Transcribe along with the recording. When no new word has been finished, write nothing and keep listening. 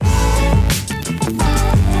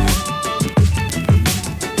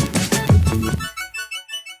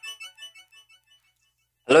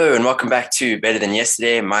welcome back to Better Than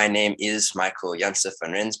Yesterday. My name is Michael Janse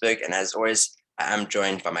van Rensburg, and as always, I am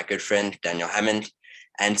joined by my good friend Daniel Hammond.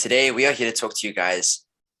 And today we are here to talk to you guys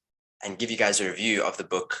and give you guys a review of the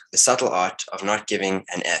book, The Subtle Art of Not Giving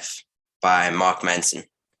an F by Mark Manson.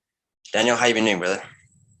 Daniel, how you been doing, brother?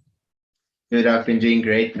 Good, I've been doing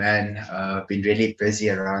great, man. I've been really busy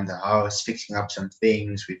around the house, fixing up some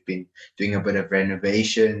things. We've been doing a bit of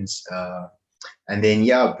renovations. And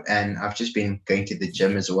I've just been going to the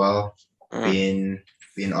gym as well. Been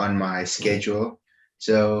on my schedule.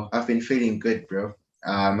 So I've been feeling good, bro.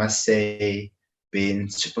 I must say, been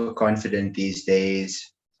super confident these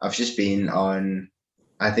days. I've just been on,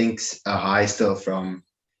 I think, a high still from,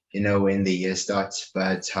 when the year starts.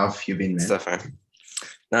 But how have you been, man? Stuff, man.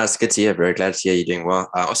 No, it's good to hear, bro. Glad to hear you're doing well.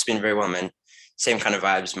 Also been very well, man. Same kind of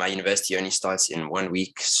vibes. My university only starts in 1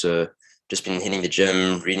 week, so just been hitting the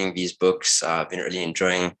gym, reading these books. I've been really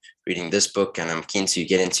enjoying reading this book, and I'm keen to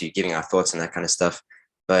get into giving our thoughts and that kind of stuff.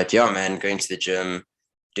 But yeah, man, going to the gym,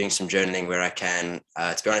 doing some journaling where I can.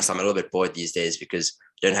 To be honest, I'm a little bit bored these days because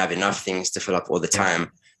I don't have enough things to fill up all the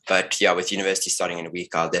time. But yeah, with university starting in a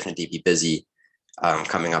week, I'll definitely be busy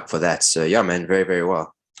coming up for that. So yeah, man, very, very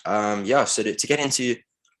well. So to get into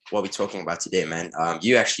what we're talking about today, man,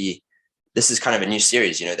 this is kind of a new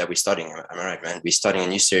series, that we're starting. Am I right, man? We're starting a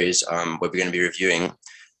new series where we're going to be reviewing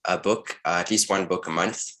a book, at least one book a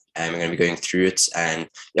month, and we're going to be going through it and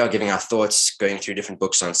giving our thoughts, going through different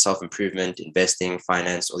books on self-improvement, investing,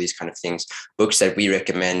 finance, all these kind of things, books that we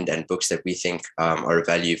recommend and books that we think are of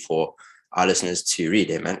value for our listeners to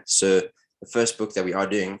read, man. So the first book that we are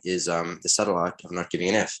doing is The Subtle Art of Not Giving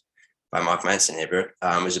an F by Mark Manson, here, bro.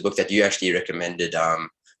 It was a book that you actually recommended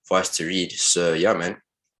for us to read. So yeah, man,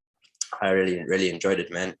 I really, really enjoyed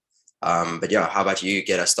it, man. But yeah, how about you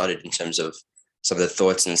get us started in terms of some of the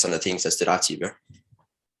thoughts and some of the things that stood out to you, bro?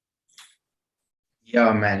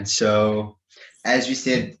 Yeah, man. So as we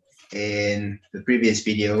said in the previous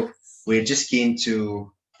video, we're just keen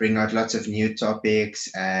to bring out lots of new topics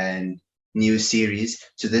and new series.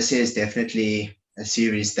 So this is definitely a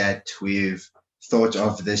series that we've thought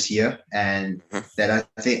of this year, and that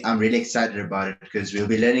I think I'm really excited about it because we'll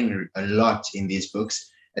be learning a lot in these books.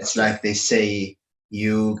 It's like they say,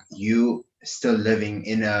 you still living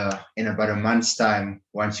in about a month's time.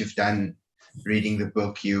 Once you've done reading the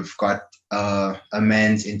book, you've got a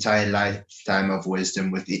man's entire lifetime of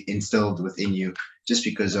wisdom instilled within you just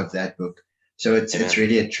because of that book. So it's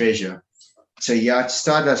really a treasure. So yeah, to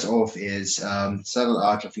start us off is Subtle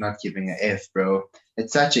Art of Not Giving a F, bro.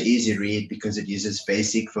 It's such an easy read because it uses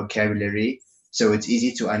basic vocabulary. So it's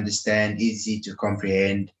easy to understand, easy to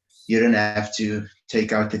comprehend. You don't have to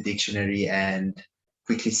take out the dictionary and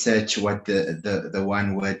quickly search what the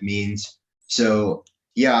one word means. So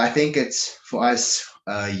yeah, I think it's for us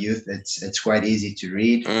youth, it's quite easy to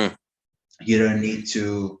read. You don't need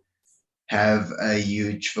to have a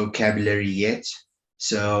huge vocabulary yet.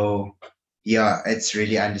 So yeah, it's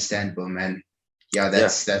really understandable, man. Yeah,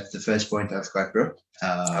 that's the first point I've got, bro.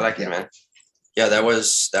 I like it, man. Yeah, that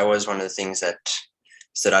was one of the things that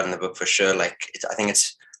stood out in the book for sure. Like, I think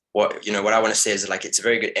it's what I want to say is like it's a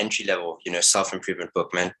very good entry level, self-improvement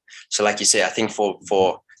book, man. So like you say, I think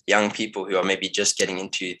for young people who are maybe just getting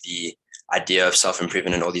into the idea of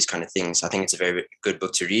self-improvement and all these kind of things, I think it's a very good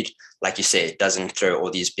book to read. Like you say, it doesn't throw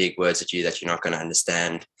all these big words at you that you're not going to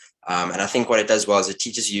understand. And I think what it does well is it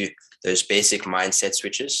teaches you those basic mindset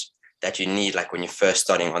switches that you need, like when you're first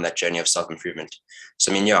starting on that journey of self-improvement.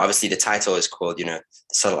 So, I mean, obviously the title is called, The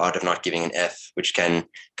Subtle Art of Not Giving an F, which can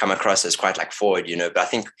come across as quite like forward, but I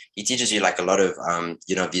think he teaches you like a lot of,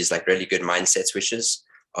 these like really good mindset switches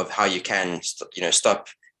of how you can, stop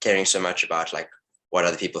caring so much about like what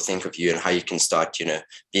other people think of you and how you can start,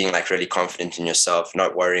 being like really confident in yourself,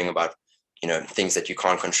 not worrying about, things that you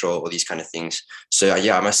can't control, all these kind of things. So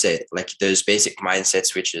yeah, I must say like those basic mindset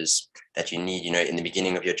switches that you need, in the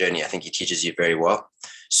beginning of your journey, I think he teaches you very well.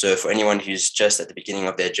 So for anyone who's just at the beginning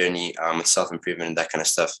of their journey with self-improvement and that kind of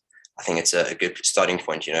stuff, I think it's a good starting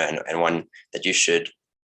point, and one that you should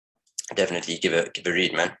definitely give a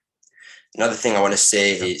read, man. Another thing I want to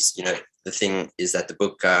say is, the thing is that the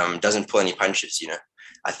book doesn't pull any punches,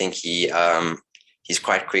 I think he's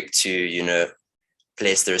quite quick to,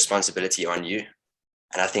 place the responsibility on you.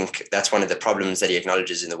 And I think that's one of the problems that he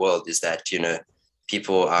acknowledges in the world is that,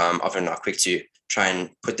 people often are quick to try and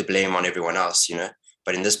put the blame on everyone else,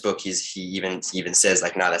 But in this book, he even says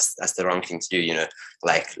like, no, that's the wrong thing to do,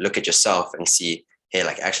 Like look at yourself and see, hey,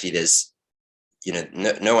 like actually there's,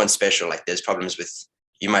 no one's special. Like there's problems with,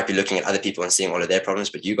 you might be looking at other people and seeing all of their problems,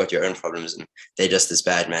 but you got your own problems and they're just as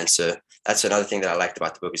bad, man. So that's another thing that I liked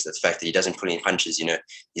about the book, is the fact that he doesn't pull any punches.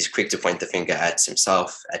 He's quick to point the finger at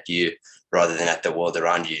himself, at you, rather than at the world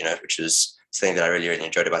around you, which was something that I really, really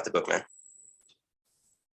enjoyed about the book, man.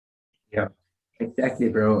 Yeah, exactly,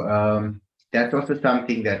 bro. That's also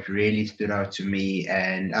something that really stood out to me.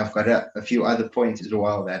 And I've got a few other points as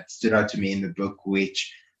well that stood out to me in the book,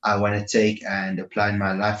 which I want to take and apply in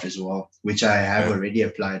my life as well, which I have already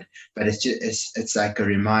applied. But it's like a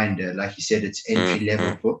reminder. Like you said, it's entry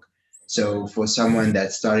level book. So for someone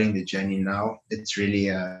that's starting the journey now, it's really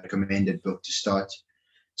a recommended book to start.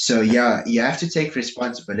 So yeah, you have to take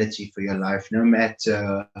responsibility for your life, no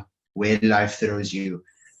matter where life throws you.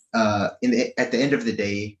 At the end of the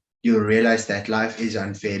day, you'll realize that life is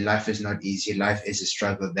unfair. Life is not easy. Life is a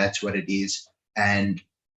struggle. That's what it is. And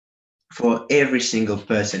for every single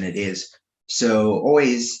person, it is. So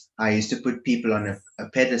always, I used to put people on a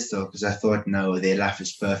pedestal because I thought, no, their life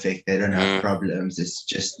is perfect. They don't have problems. It's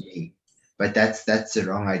just me. But that's the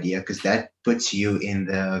wrong idea, because that puts you in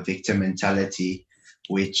the victim mentality,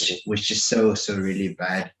 which is so really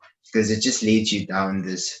bad, because it just leads you down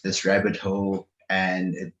this rabbit hole,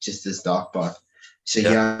 and it just this dark path. So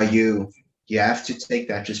yeah, you have to take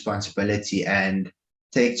that responsibility and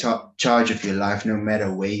take charge of your life. No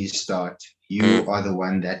matter where you start, you are the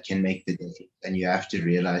one that can make the day, and you have to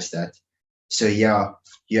realize that. So yeah,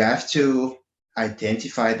 you have to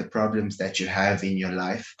identify the problems that you have in your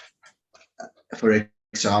life. For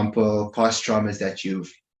example, past traumas that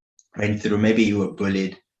you've went through. Maybe you were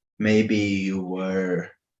bullied. Maybe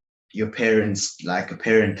your parents, like a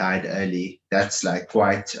parent died early. That's like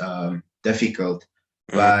quite difficult,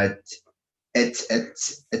 but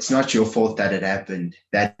it's not your fault that it happened.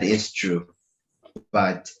 That is true,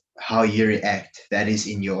 but how you react, that is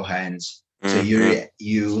in your hands. So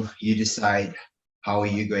you decide how are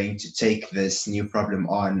you going to take this new problem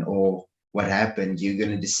on, or what happened. You're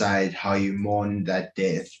going to decide how you mourn that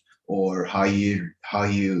death, or how you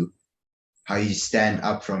stand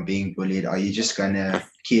up from being bullied. Are you just gonna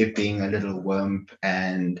keep being a little wimp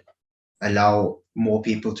and allow more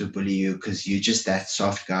people to bully you because you're just that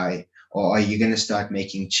soft guy? Or are you gonna start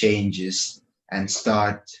making changes and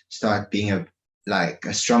start being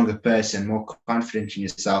a stronger person, more confident in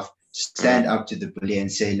yourself, stand up to the bully and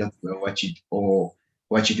say, look, bro, what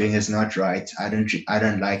you're doing is not right. I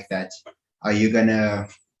don't like that. Are you gonna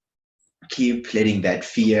keep letting that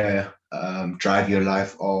fear drive your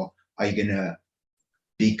life, or are you gonna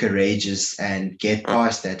be courageous and get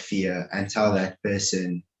past that fear and tell that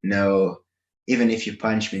person, no, even if you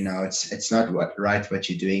punch me now, it's not what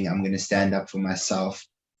you're doing. I'm gonna stand up for myself,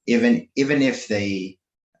 even if they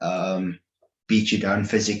beat you down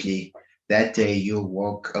physically. That day you'll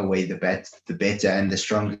walk away the better and the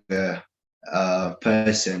stronger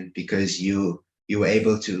person, because you were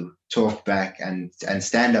able to talk back and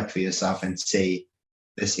stand up for yourself and say,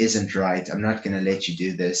 this isn't right. I'm not going to let you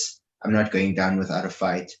do this. I'm not going down without a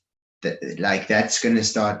fight. That's going to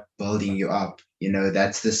start building you up.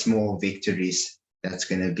 That's the small victories that's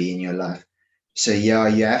going to be in your life. So yeah,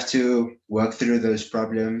 you have to work through those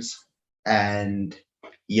problems, and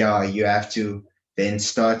yeah, you have to then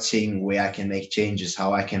start seeing where I can make changes,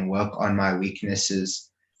 how I can work on my weaknesses,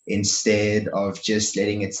 instead of just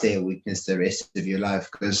letting it stay a weakness the rest of your life,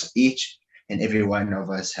 because each and every one of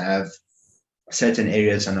us have certain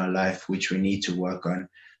areas in our life which we need to work on.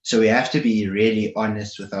 So we have to be really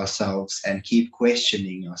honest with ourselves and keep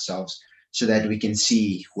questioning ourselves, so that we can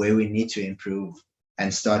see where we need to improve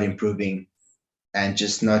and start improving, and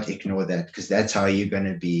just not ignore that, because that's how you're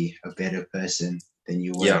going to be a better person than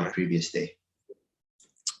you were the previous day.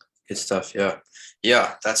 Good stuff.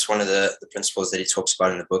 Yeah, that's one of the principles that he talks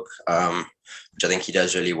about in the book, which I think he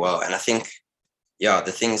does really well. And I think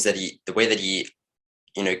the way that he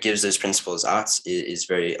gives those principles out is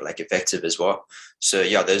very effective as well. So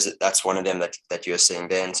yeah, that's one of them that you're saying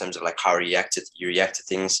there, in terms of how you react to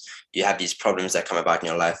things. You have these problems that come about in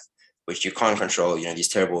your life which you can't control. These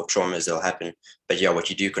terrible traumas, they'll happen, but yeah, what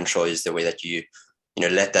you do control is the way that you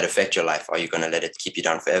let that affect your life. Are you going to let it keep you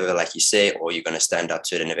down forever, like you say, or are you going to stand up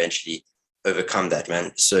to it and eventually overcome that,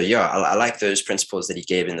 man? So yeah, I like those principles that he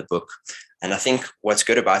gave in the book. And I think what's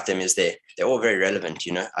good about them is they're all very relevant.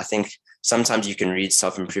 I think sometimes you can read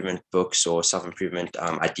self-improvement books or self-improvement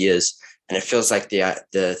ideas, and it feels like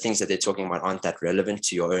the things that they're talking about aren't that relevant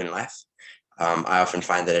to your own life. I often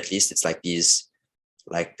find that, at least, it's these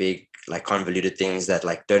big, convoluted things that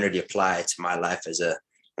don't really apply to my life as a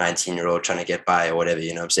 19-year-old trying to get by or whatever,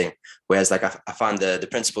 I'm saying. Whereas I found the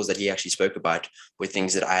principles that he actually spoke about were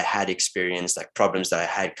things that I had experienced, problems that I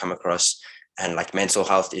had come across, and mental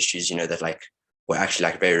health issues, that were actually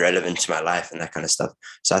like very relevant to my life and that kind of stuff.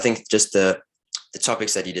 So I think just the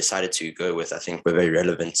topics that he decided to go with, I think were very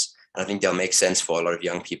relevant. And I think they'll make sense for a lot of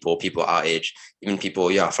young people our age, even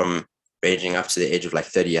people, yeah, from ranging up to the age of like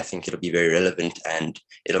 30. I think it'll be very relevant and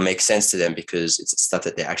it'll make sense to them because it's stuff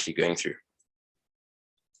that they're actually going through.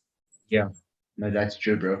 Yeah, no, that's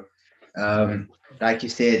true, bro. Like you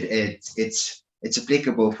said, it's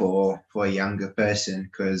applicable for a younger person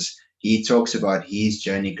because he talks about his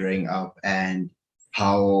journey growing up and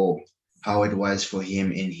how how it was for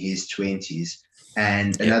him in his 20s.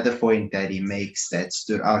 And Yeah. another point that he makes that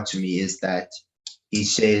stood out to me is that he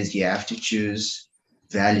says you have to choose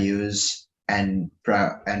values and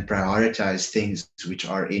prioritize things which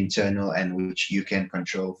are internal and which you can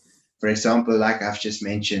control. For example, like I've just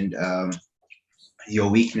mentioned, your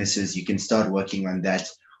weaknesses, you can start working on that,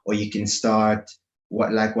 or you can start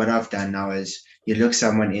what I've done now is you look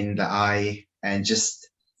someone in the eye and just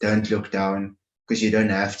don't look down because you don't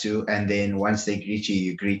have to. And then once they greet you,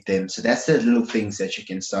 you greet them. So that's the little things that you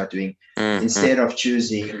can start doing Mm-hmm. instead of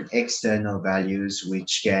choosing external values,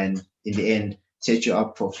 which can in the end set you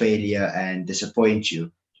up for failure and disappoint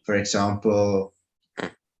you. For example,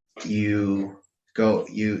 you go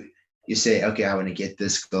you say, okay, I want to get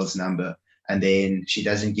this girl's number, and then she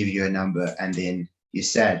doesn't give you a number, and then you're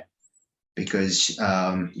sad because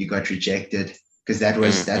you got rejected because that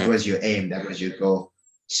Mm-hmm. was your aim, that was your goal.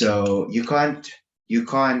 So you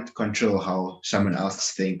can't control how someone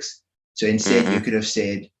else thinks. So instead, you Mm-hmm. could have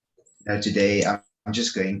said, no, today I'm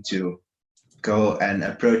just going to go and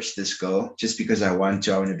approach this girl just because I want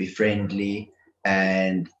to. I want to be friendly.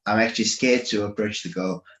 And I'm actually scared to approach the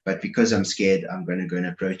girl, but because I'm scared, I'm going to go and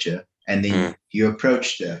approach her. And then Mm. you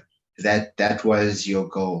approached her. That was your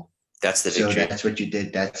goal. That's the So victory. that's what you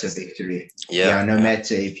did. That's a victory. Yeah, Yeah, no yeah,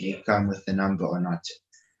 matter if you come with the number or not.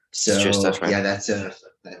 it's true So stuff, man. yeah, that's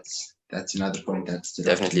another point that stood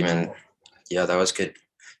out to Definitely, me. man. Yeah, that was good.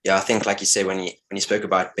 Yeah, I think like you say, when you spoke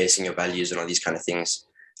about basing your values and all these kind of things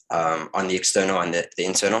on the external and the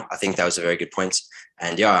internal, I think that was a very good point.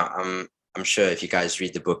 And yeah, I'm sure if you guys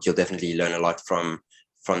read the book, you'll definitely learn a lot from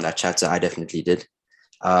that chapter. I definitely did.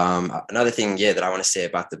 Another thing, yeah, that I want to say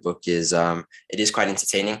about the book is it is quite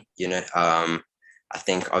entertaining. I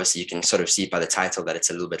think obviously you can sort of see by the title that it's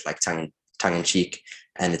a little bit like tongue in cheek,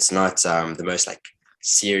 and it's not the most like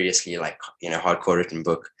seriously like hardcore written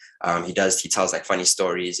book. He tells like funny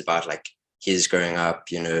stories about like his growing up,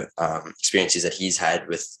 experiences that he's had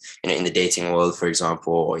with in the dating world, for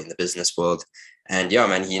example, or in the business world. And yeah,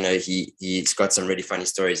 man, he's got some really funny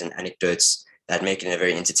stories and anecdotes that make it a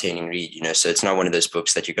very entertaining read. So it's not one of those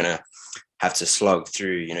books that you're gonna have to slog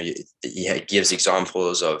through. He gives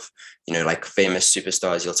examples of like famous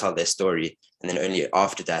superstars. He'll tell their story, and then only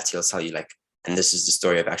after that he'll tell you like, and this is the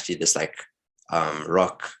story of actually this like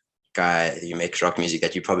rock guy who makes rock music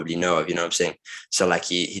that you probably know of. You know what I'm saying? So like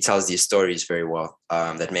he tells these stories very well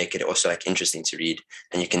that make it also like interesting to read,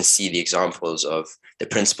 and you can see the examples of the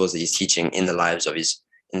principles that he's teaching in the lives of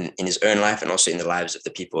in his own life and also in the lives of the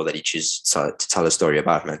people that he chooses to tell a story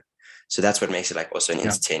about, man. So that's what makes it like also an Yeah,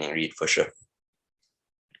 entertaining read for sure.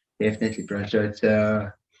 definitely, bro. So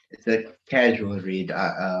it's a casual read,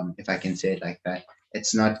 if I can say it like that.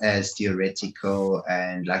 It's not as theoretical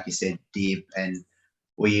and, like you said, deep and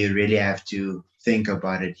where you really have to think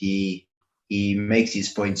about it. He makes his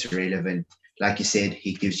points relevant. Like you said,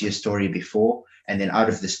 he gives you a story before, and then out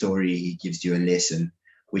of the story, he gives you a lesson,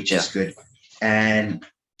 which Yeah. is good. And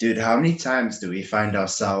dude, how many times do we find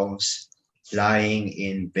ourselves lying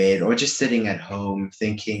in bed or just sitting at home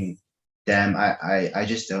thinking, damn, I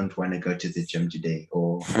just don't want to go to the gym today,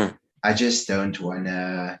 or I just don't want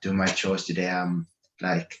to do my chores today.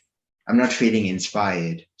 Like, I'm not feeling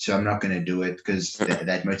inspired, so I'm not going to do it because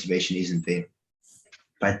that motivation isn't there.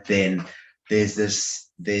 But then there's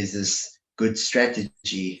this good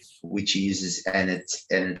strategy which he uses, and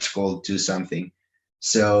it's called do something.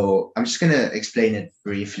 So I'm just going to explain it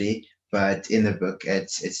briefly, but in the book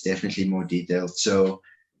it's definitely more detailed. So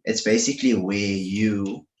it's basically where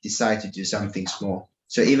you decide to do something small.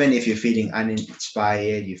 So even if you're feeling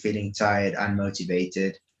uninspired, you're feeling tired,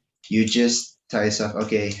 unmotivated, you just tell yourself,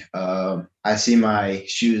 okay, I see my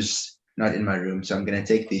shoes not in my room, so I'm gonna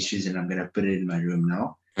take these shoes and I'm gonna put it in my room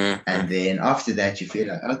now. Mm-hmm. And then after that, you feel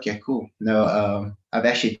like, okay, cool. No, I've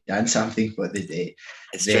actually done something for the day.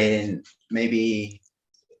 It's true. Then maybe,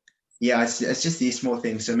 yeah, it's just these small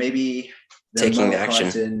things. So maybe the Taking the milk action.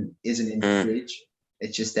 carton isn't in the Mm. fridge.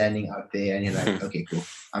 It's just standing out there, and you're like, okay, cool.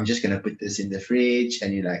 I'm just gonna put this in the fridge,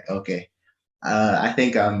 and you're like, okay, I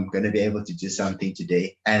think I'm gonna be able to do something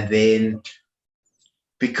today. And then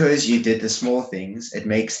because you did the small things, it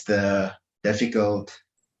makes the difficult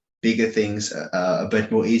bigger things a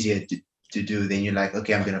bit more easier to do, then you're like,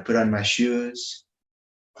 okay, I'm gonna put on my shoes,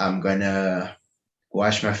 I'm gonna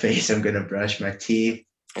wash my face, I'm gonna brush my teeth,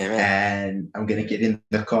 Amen. and I'm gonna get in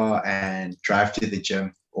the car and drive to the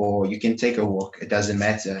gym. Or you can take a walk. It doesn't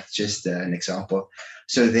matter. It's just an example.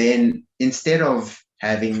 So then, instead of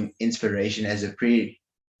having inspiration as a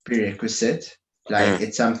prerequisite, like Mm,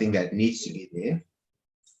 it's something that needs to be there,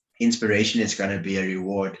 inspiration is going to be a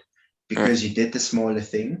reward mm, because you did the smaller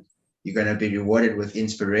thing. You're going to be rewarded with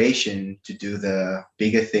inspiration to do the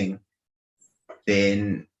bigger thing.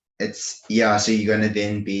 Then it's, yeah, so you're going to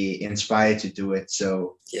then be inspired to do it.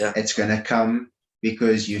 So yeah. it's going to come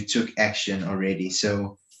because you took action already.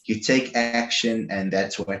 So you take action, and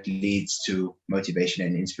that's what leads to motivation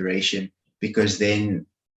and inspiration. Because then,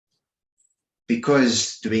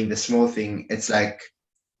 because doing the small thing, it's like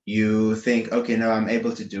you think, okay, no, I'm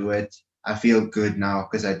able to do it. I feel good now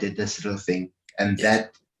because I did this little thing. And Yes.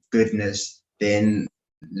 that goodness then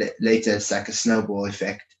later, it's like a snowball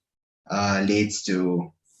effect, leads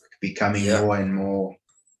to becoming Yeah. more and more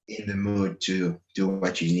in the mood to do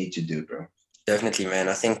what you need to do, bro. Definitely, man.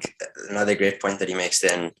 I think another great point that he makes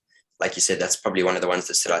then, like you said, that's probably one of the ones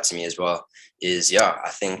that stood out to me as well, is yeah, I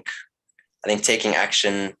think taking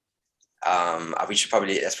action, we should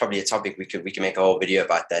probably, that's probably a topic we can make a whole video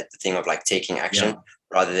about that, the thing of like taking action Yeah.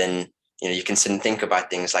 rather than, you can sit and think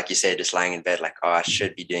about things, like you said, just lying in bed, like, oh, I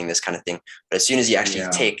should be doing this kind of thing. But as soon as you actually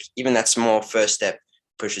Yeah. take even that small first step,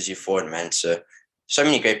 pushes you forward, man. So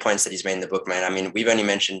many great points that he's made in the book, man. I mean, we've only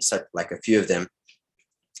mentioned such, like, a few of them,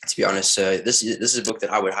 to be honest. So this is a book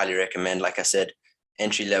that I would highly recommend. Like I said,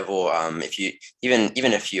 entry level. If you, even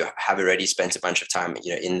if you have already spent a bunch of time,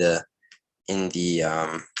 in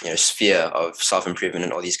the sphere of self-improvement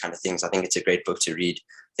and all these kind of things, I think it's a great book to read.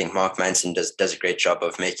 I think Mark Manson does a great job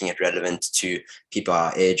of making it relevant to people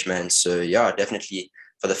our age, man. So yeah, definitely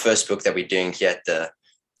for the first book that we're doing here at the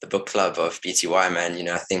book club of BTY, man.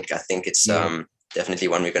 I think it's Yeah. definitely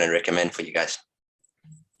one we're going to recommend for you guys.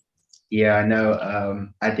 Yeah, no,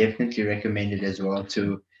 I definitely recommend it as well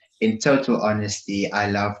too. In total honesty, I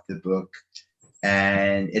loved the book,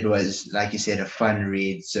 and it was, like you said, a fun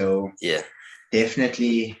read. So Yeah.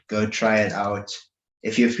 definitely go try it out.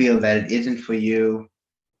 If you feel that it isn't for you,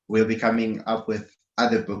 we'll be coming up with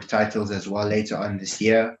other book titles as well later on this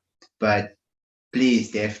year. But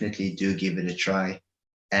please definitely do give it a try.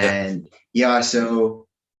 Yeah. And yeah, so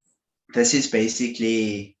this is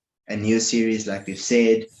basically a new series, like we've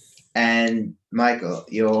said. And Michael,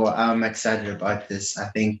 I'm excited about this. I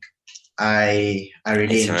think I Me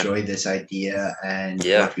really too, man. enjoy this idea and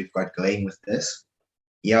Yeah. what we've got going with this.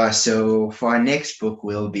 Yeah, so for our next book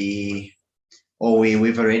will be, or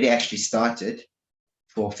we've already actually started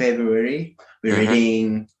for February. We're Mm-hmm.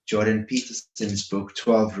 reading Jordan Peterson's book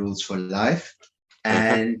 12 Rules for Life. Mm-hmm.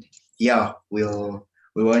 And yeah, we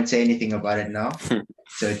won't say anything about it now.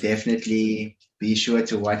 So definitely be sure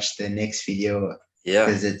to watch the next video Yeah.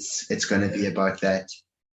 because it's going to be about that.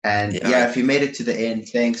 And Yeah, yeah, man. if you made it to the end,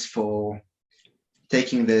 thanks for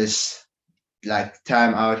taking this like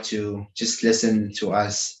time out to just listen to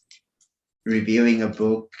us reviewing a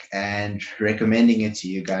book and recommending it to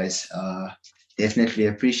you guys. Definitely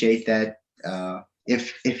appreciate that.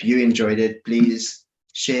 If you enjoyed it, please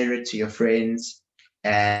share it to your friends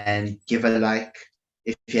and give a like.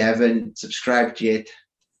 If you haven't subscribed yet,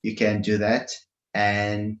 you can do that.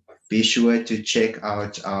 And be sure to check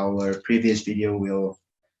out our previous video. We'll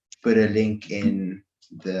put a link in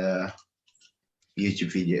the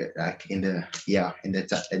YouTube video, like in the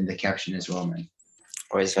in the caption as well, man.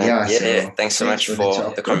 Always, man. Yeah, Yeah, yeah. so Thanks so thanks much for the for the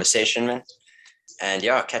talk, bro. conversation, man. And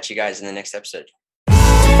yeah, I'll catch you guys in the next episode.